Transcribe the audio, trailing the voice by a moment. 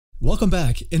Welcome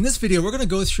back. In this video, we're going to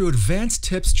go through advanced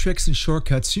tips, tricks, and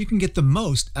shortcuts so you can get the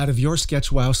most out of your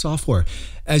SketchWow software.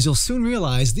 As you'll soon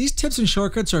realize, these tips and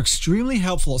shortcuts are extremely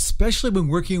helpful, especially when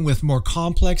working with more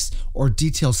complex or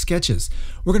detailed sketches.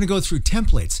 We're going to go through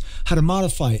templates, how to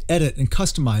modify, edit, and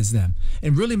customize them,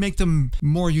 and really make them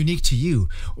more unique to you.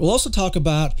 We'll also talk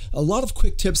about a lot of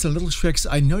quick tips and little tricks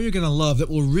I know you're going to love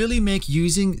that will really make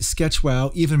using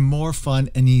SketchWow even more fun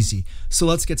and easy. So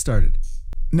let's get started.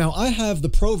 Now I have the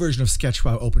pro version of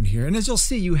SketchWow open here, and as you'll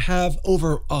see, you have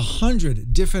over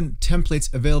 100 different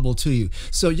templates available to you.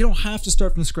 So you don't have to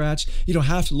start from scratch. You don't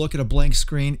have to look at a blank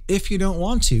screen. If you don't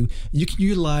want to, you can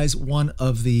utilize one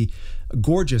of the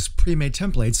gorgeous pre-made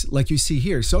templates like you see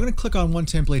here. So I'm going to click on one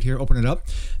template here, open it up.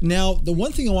 Now, the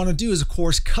one thing I want to do is, of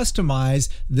course, customize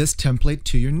this template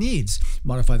to your needs.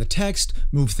 Modify the text,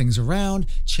 move things around,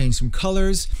 change some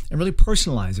colors, and really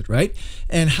personalize it, right?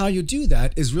 And how you do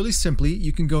that is really simply,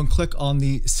 you can go and click on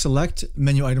the select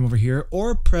menu item over here,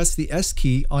 or press the S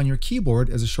key on your keyboard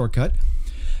as a shortcut.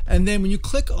 And then when you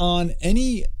click on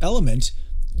any element,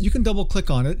 you can double click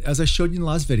on it, as I showed you in the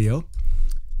last video,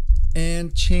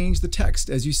 and change the text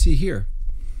as you see here.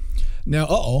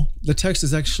 Now, the text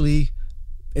is actually,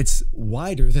 it's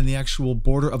wider than the actual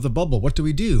border of the bubble. What do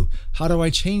we do? How do I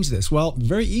change this? Well,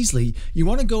 very easily, you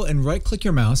want to go and right click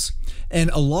your mouse, and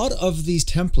a lot of these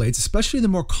templates, especially the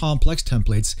more complex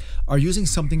templates, are using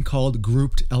something called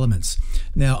grouped elements.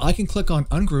 Now I can click on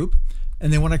ungroup,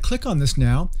 and then when I click on this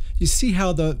now, you see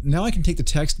how now I can take the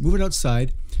text, move it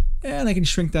outside, and I can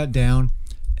shrink that down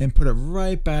and put it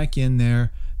right back in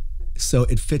there so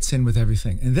it fits in with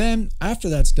everything. And then after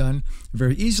that's done,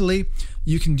 very easily,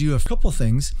 you can do a couple of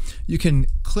things. You can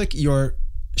click your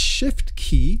shift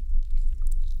key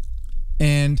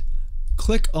and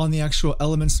click on the actual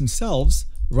elements themselves,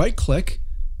 right click,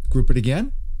 group it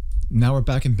again. Now we're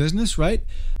back in business, right?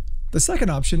 The second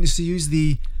option is to use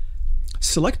the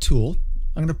select tool.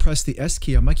 I'm going to press the S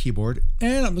key on my keyboard,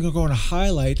 and I'm going to go and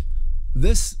highlight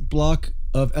this block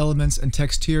of elements and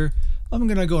text here. I'm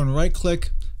going to go and right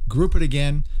click, group it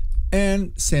again,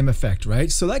 and same effect, right?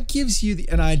 So that gives you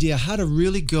an idea how to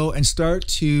really go and start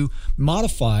to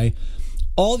modify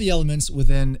all the elements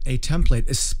within a template,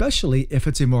 especially if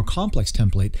it's a more complex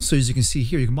template. So as you can see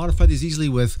here, you can modify these easily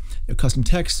with custom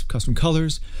text, custom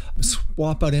colors,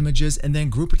 swap out images, and then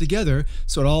group it together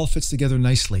so it all fits together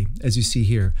nicely, as you see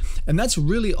here. And that's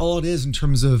really all it is in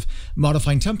terms of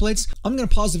modifying templates. I'm going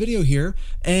to pause the video here,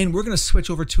 and we're going to switch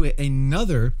over to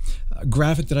another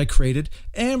graphic that I created,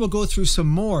 and we'll go through some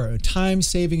more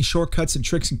time-saving shortcuts and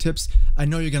tricks and tips I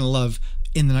know you're going to love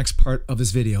in the next part of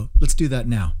this video. Let's do that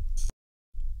now.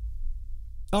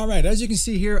 All right, as you can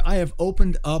see here, I have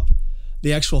opened up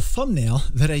the actual thumbnail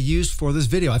that I used for this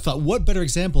video. I thought, what better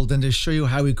example than to show you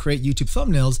how we create YouTube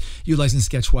thumbnails utilizing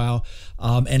SketchWow.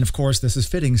 And of course, this is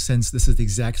fitting since this is the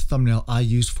exact thumbnail I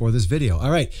used for this video. All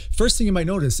right, first thing you might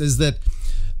notice is that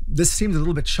this seems a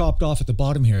little bit chopped off at the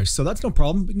bottom here. So that's no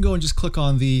problem. We can go and just click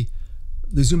on the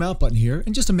zoom out button here,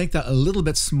 and just to make that a little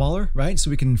bit smaller, right? So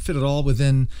we can fit it all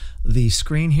within the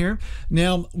screen here.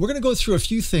 Now, we're going to go through a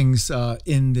few things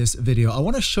in this video. I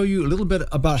want to show you a little bit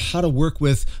about how to work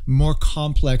with more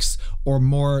complex or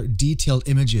more detailed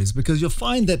images, because you'll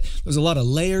find that there's a lot of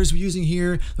layers we're using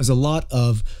here. There's a lot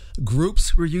of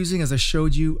groups we're using, as I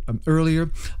showed you earlier.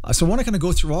 So I want to kind of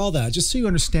go through all that just so you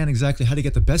understand exactly how to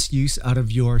get the best use out of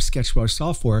your SketchWow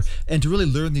software and to really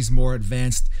learn these more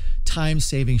advanced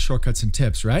time-saving shortcuts and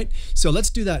tips, right? So let's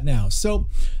do that now. So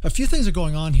a few things are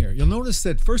going on here. You'll notice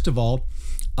that, first of all,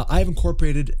 I've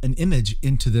incorporated an image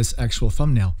into this actual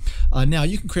thumbnail. Now,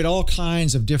 you can create all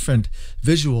kinds of different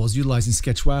visuals utilizing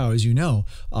SketchWow, as you know.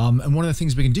 And one of the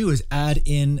things we can do is add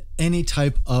in any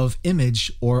type of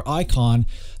image or icon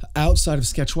outside of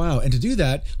SketchWow. And to do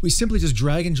that, we simply just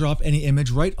drag and drop any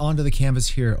image right onto the canvas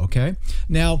here, okay?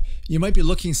 Now, you might be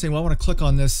looking and saying, well, I want to click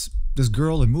on this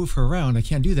girl and move her around. I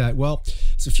can't do that. Well,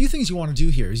 there's a few things you want to do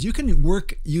here. Is you can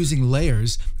work using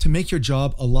layers to make your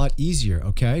job a lot easier,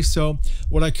 okay? So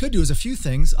what I could do is a few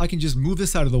things. I can just move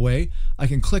this out of the way. I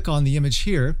can click on the image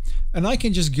here, and I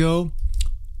can just go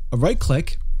right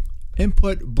click,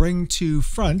 input, bring to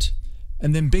front,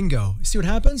 and then bingo. See what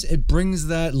happens? It brings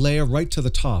that layer right to the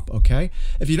top, okay?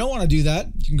 If you don't want to do that,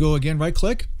 you can go again, right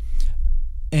click,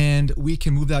 and we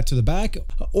can move that to the back.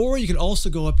 Or you can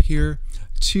also go up here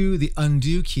to the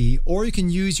undo key, or you can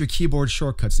use your keyboard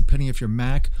shortcuts, depending if you're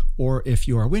Mac or if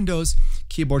you are Windows.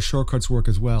 Keyboard shortcuts work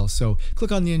as well. So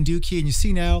click on the undo key, and you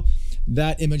see now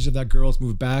that image of that girl is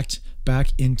moved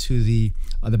back into the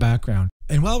background.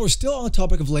 And while we're still on the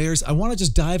topic of layers, I want to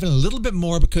just dive in a little bit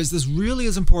more because this really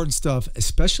is important stuff,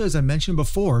 especially as I mentioned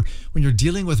before, when you're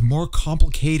dealing with more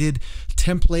complicated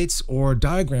templates or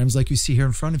diagrams like you see here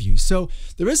in front of you. So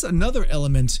there is another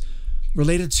element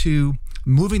related to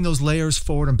moving those layers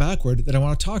forward and backward that I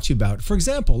want to talk to you about. For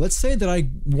example, let's say that I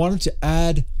wanted to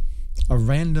add a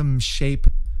random shape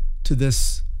to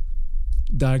this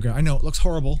diagram. I know it looks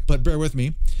horrible, but bear with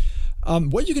me.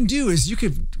 What you can do is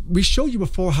we showed you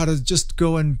before how to just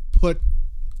go and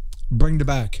bring to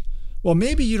back. Well,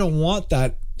 maybe you don't want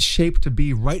that shape to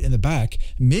be right in the back.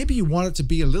 Maybe you want it to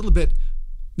be a little bit,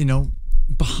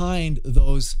 behind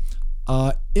those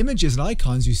images and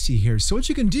icons you see here. So what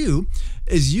you can do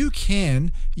is you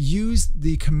can use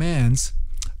the commands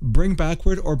bring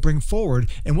backward or bring forward,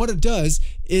 and what it does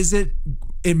is it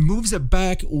moves it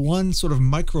back one sort of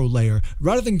micro layer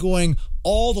rather than going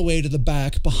all the way to the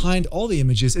back behind all the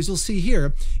images. As you'll see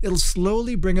here, it'll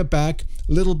slowly bring it back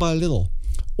little by little.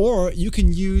 Or you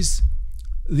can use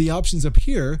the options up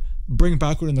here, bring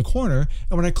backward in the corner,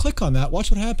 and when I click on that, watch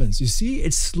what happens. You see,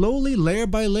 it's slowly layer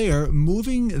by layer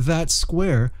moving that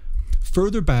square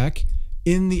further back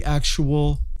in the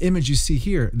actual image you see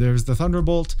here. There's the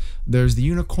thunderbolt, there's the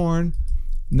unicorn,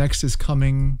 next is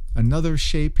coming another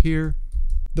shape here.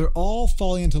 They're all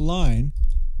falling into line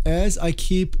as I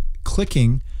keep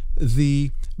clicking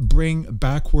the bring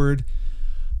backward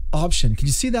option. Can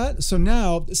you see that? So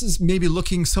now this is maybe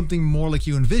looking something more like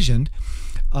you envisioned.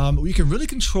 You can really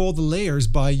control the layers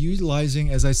by utilizing,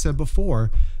 as I said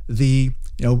before, the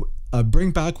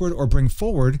bring backward or bring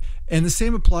forward, and the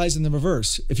same applies in the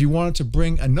reverse. If you wanted to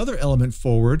bring another element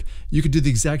forward, you could do the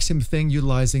exact same thing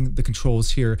utilizing the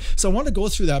controls here. So I want to go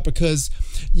through that because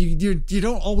you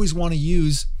don't always want to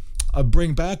use a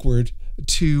bring backward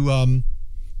to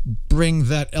bring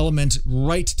that element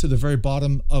right to the very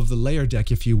bottom of the layer deck,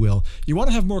 if you will. You want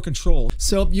to have more control.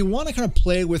 So you want to kind of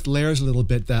play with layers a little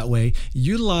bit that way,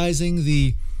 utilizing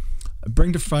the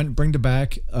bring to front, bring to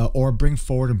back, or bring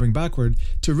forward and bring backward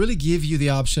to really give you the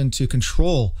option to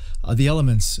control the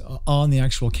elements on the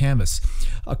actual canvas.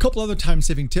 A couple other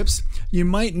time-saving tips. You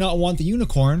might not want the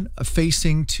unicorn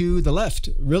facing to the left.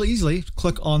 Really easily,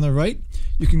 click on the right.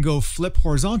 You can go flip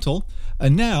horizontal,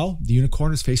 and now the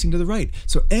unicorn is facing to the right.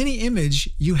 So any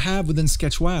image you have within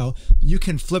SketchWow, you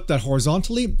can flip that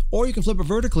horizontally or you can flip it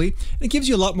vertically. And it gives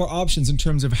you a lot more options in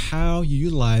terms of how you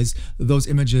utilize those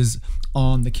images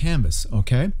on the canvas,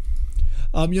 okay?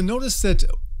 You'll notice that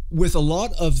with a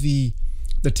lot of the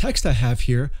text I have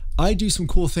here, I do some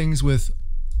cool things with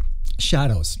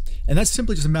shadows. And that's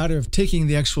simply just a matter of taking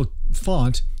the actual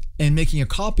font and making a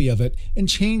copy of it and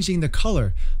changing the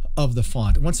color of the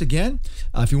font. Once again,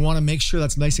 if you want to make sure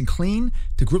that's nice and clean,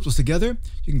 to group those together,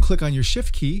 you can click on your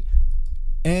Shift key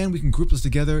and we can group those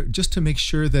together just to make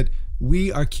sure that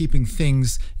we are keeping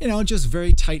things, just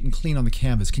very tight and clean on the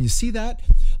canvas. Can you see that?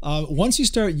 Once you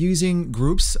start using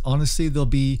groups, honestly, they'll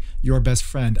be your best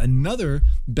friend. Another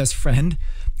best friend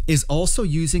is also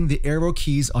using the arrow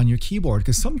keys on your keyboard,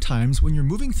 because sometimes when you're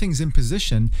moving things in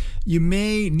position, you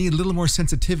may need a little more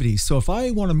sensitivity. So if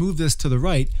I want to move this to the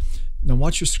right, now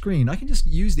watch your screen, I can just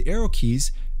use the arrow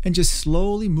keys and just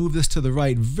slowly move this to the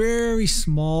right, very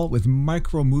small with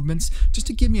micro movements, just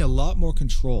to give me a lot more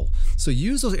control. So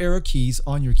use those arrow keys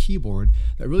on your keyboard.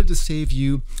 That really does save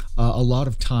you a lot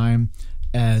of time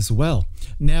as well.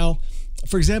 Now,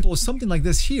 for example, with something like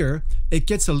this here, it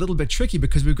gets a little bit tricky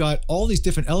because we've got all these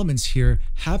different elements here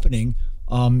happening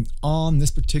on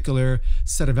this particular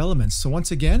set of elements. So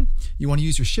once again, you want to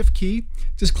use your Shift key,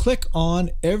 just click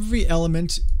on every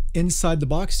element inside the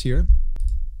box here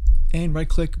and right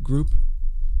click group.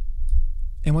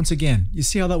 And once again, you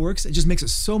see how that works? It just makes it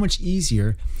so much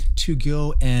easier to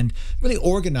go and really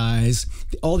organize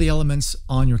all the elements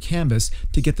on your canvas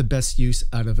to get the best use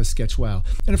out of a SketchWow.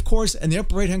 And of course, in the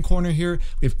upper right hand corner here,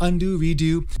 we have undo,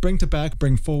 redo, bring to back,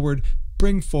 bring forward,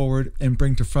 and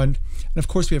bring to front. And of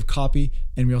course we have copy,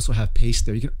 and we also have paste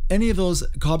there. You can any of those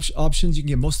options, you can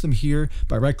get most of them here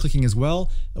by right clicking as well,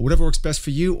 whatever works best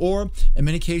for you, or in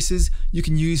many cases you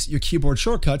can use your keyboard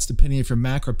shortcuts depending if you're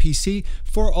Mac or PC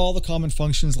for all the common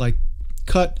functions like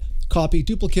cut, copy,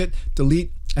 duplicate,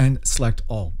 delete, and select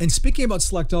all. And speaking about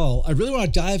select all, I really want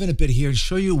to dive in a bit here and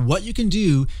show you what you can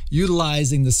do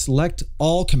utilizing the select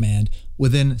all command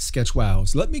within SketchWow.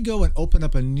 So let me go and open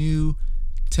up a new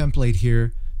template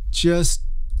here just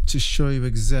to show you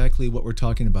exactly what we're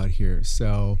talking about here.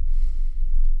 So,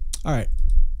 all right,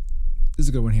 this is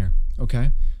a good one here,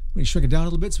 okay? Let me shrink it down a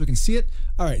little bit so we can see it.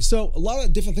 All right, so a lot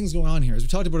of different things going on here. As we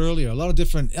talked about earlier, a lot of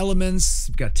different elements.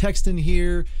 We've got text in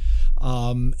here,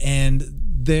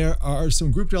 and There are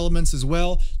some grouped elements as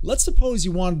well. Let's suppose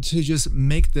you wanted to just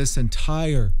make this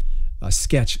entire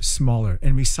sketch smaller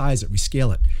and resize it,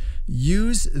 rescale it.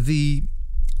 Use the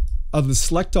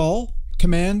select all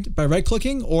command by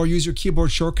right-clicking, or use your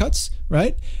keyboard shortcuts,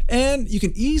 right? And you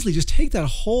can easily just take that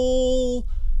whole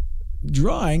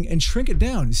drawing and shrink it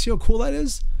down. You see how cool that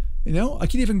is? You know, I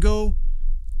can even go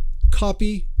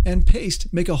copy and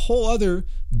paste, make a whole other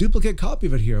duplicate copy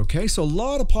of it here, okay? So a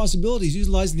lot of possibilities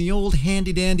utilizing the old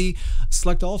handy-dandy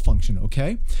select all function,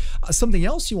 okay? Something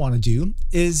else you want to do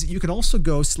is you can also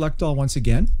go select all once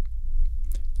again.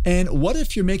 And what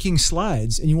if you're making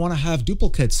slides and you want to have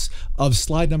duplicates of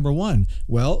slide number 1?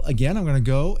 Well, again, I'm going to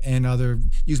go and either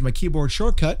use my keyboard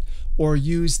shortcut or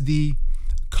use the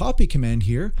copy command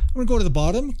here. I'm going to go to the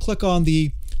bottom, click on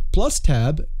the plus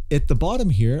tab at the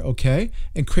bottom here, okay,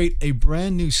 and create a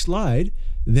brand new slide.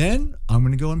 Then I'm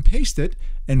going to go and paste it,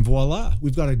 and voila,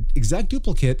 we've got an exact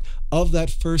duplicate of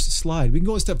that first slide. We can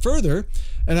go a step further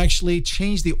and actually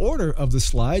change the order of the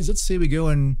slides. Let's say we go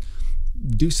and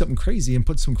do something crazy and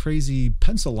put some crazy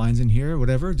pencil lines in here,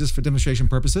 whatever, just for demonstration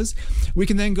purposes. We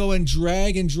can then go and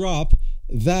drag and drop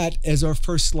that as our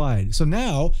first slide. So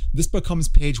now this becomes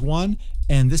page 1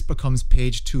 and this becomes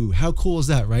page 2. How cool is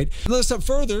that, right? Another step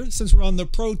further, since we're on the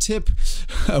pro tip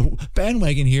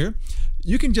bandwagon here,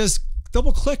 you can just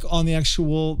double click on the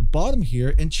actual bottom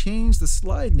here and change the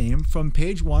slide name from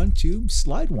page 1 to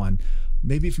slide 1.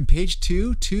 Maybe from page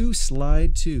 2 to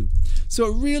slide 2. So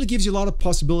it really gives you a lot of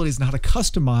possibilities on how to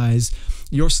customize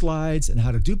your slides and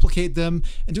how to duplicate them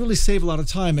and to really save a lot of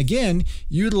time. Again,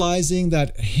 utilizing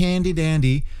that handy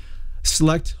dandy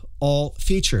select all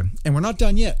feature. And we're not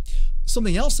done yet.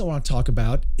 Something else I want to talk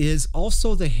about is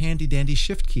also the handy dandy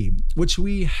shift key, which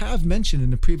we have mentioned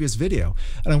in the previous video.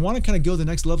 And I want to kind of go to the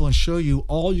next level and show you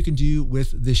all you can do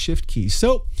with the shift key.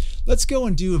 So let's go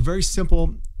and do a very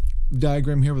simple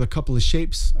diagram here with a couple of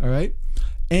shapes, all right?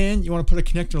 And you want to put a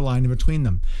connector line in between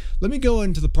them. Let me go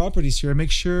into the properties here and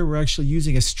make sure we're actually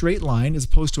using a straight line as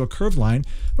opposed to a curved line.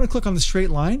 I'm going to click on the straight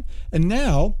line, and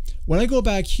now when I go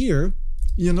back here,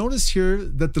 you'll notice here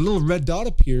that the little red dot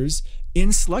appears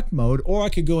in select mode, or I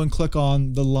could go and click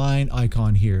on the line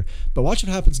icon here. But watch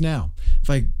what happens now. If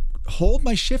I hold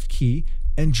my shift key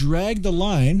and drag the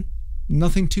line,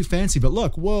 nothing too fancy, but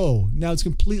look, whoa, now it's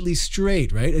completely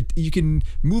straight, right? You can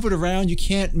move it around, you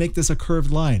can't make this a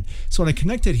curved line. So when I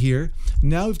connect it here,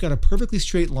 now we've got a perfectly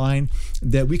straight line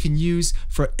that we can use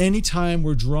for any time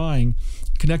we're drawing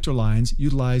connector lines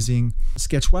utilizing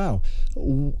SketchWow.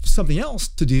 Something else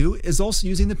to do is also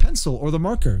using the pencil or the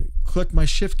marker. Click my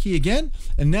shift key again,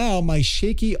 and now my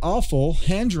shaky, awful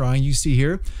hand drawing you see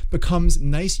here becomes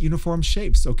nice uniform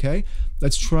shapes, okay?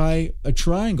 Let's try a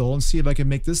triangle and see if I can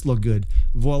make this look good.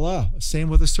 Voila, same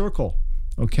with a circle,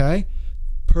 okay?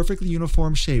 Perfectly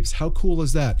uniform shapes. How cool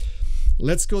is that?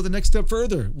 Let's go the next step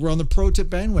further. We're on the pro tip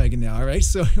bandwagon now, all right?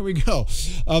 So here we go.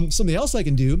 Something else I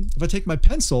can do, if I take my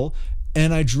pencil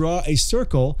and I draw a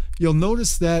circle, you'll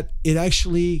notice that it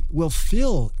actually will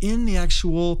fill in the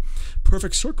actual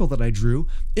perfect circle that I drew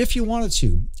if you want it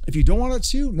to. If you don't want it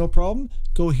to, no problem.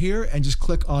 Go here and just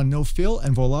click on no fill,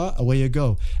 and voila, away you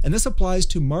go. And this applies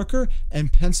to marker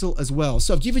and pencil as well.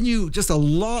 So I've given you just a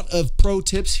lot of pro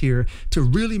tips here to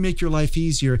really make your life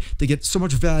easier, to get so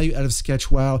much value out of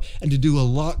SketchWow and to do a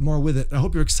lot more with it. And I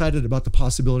hope you're excited about the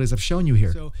possibilities I've shown you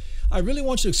here. So I really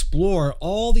want you to explore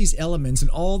all these elements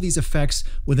and all these effects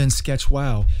within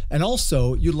SketchWow, and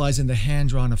also utilizing the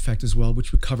hand-drawn effect as well,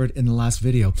 which we covered in the last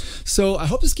video. So I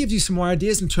hope this gives you some more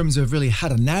ideas in terms of really how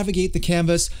to navigate the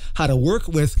canvas, how to work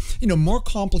with, you know, more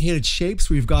complicated shapes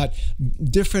where you've got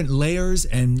different layers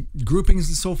and groupings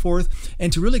and so forth,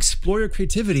 and to really explore your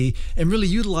creativity and really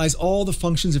utilize all the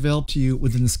functions available to you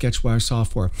within the SketchWow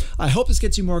software. I hope this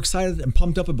gets you more excited and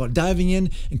pumped up about diving in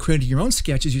and creating your own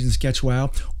sketches using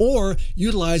SketchWow, or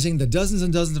utilizing the dozens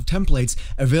and dozens of templates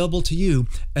available to you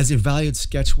as a valued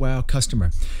SketchWow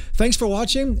customer. Thanks for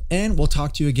watching, and we'll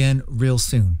talk to you again real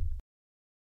soon.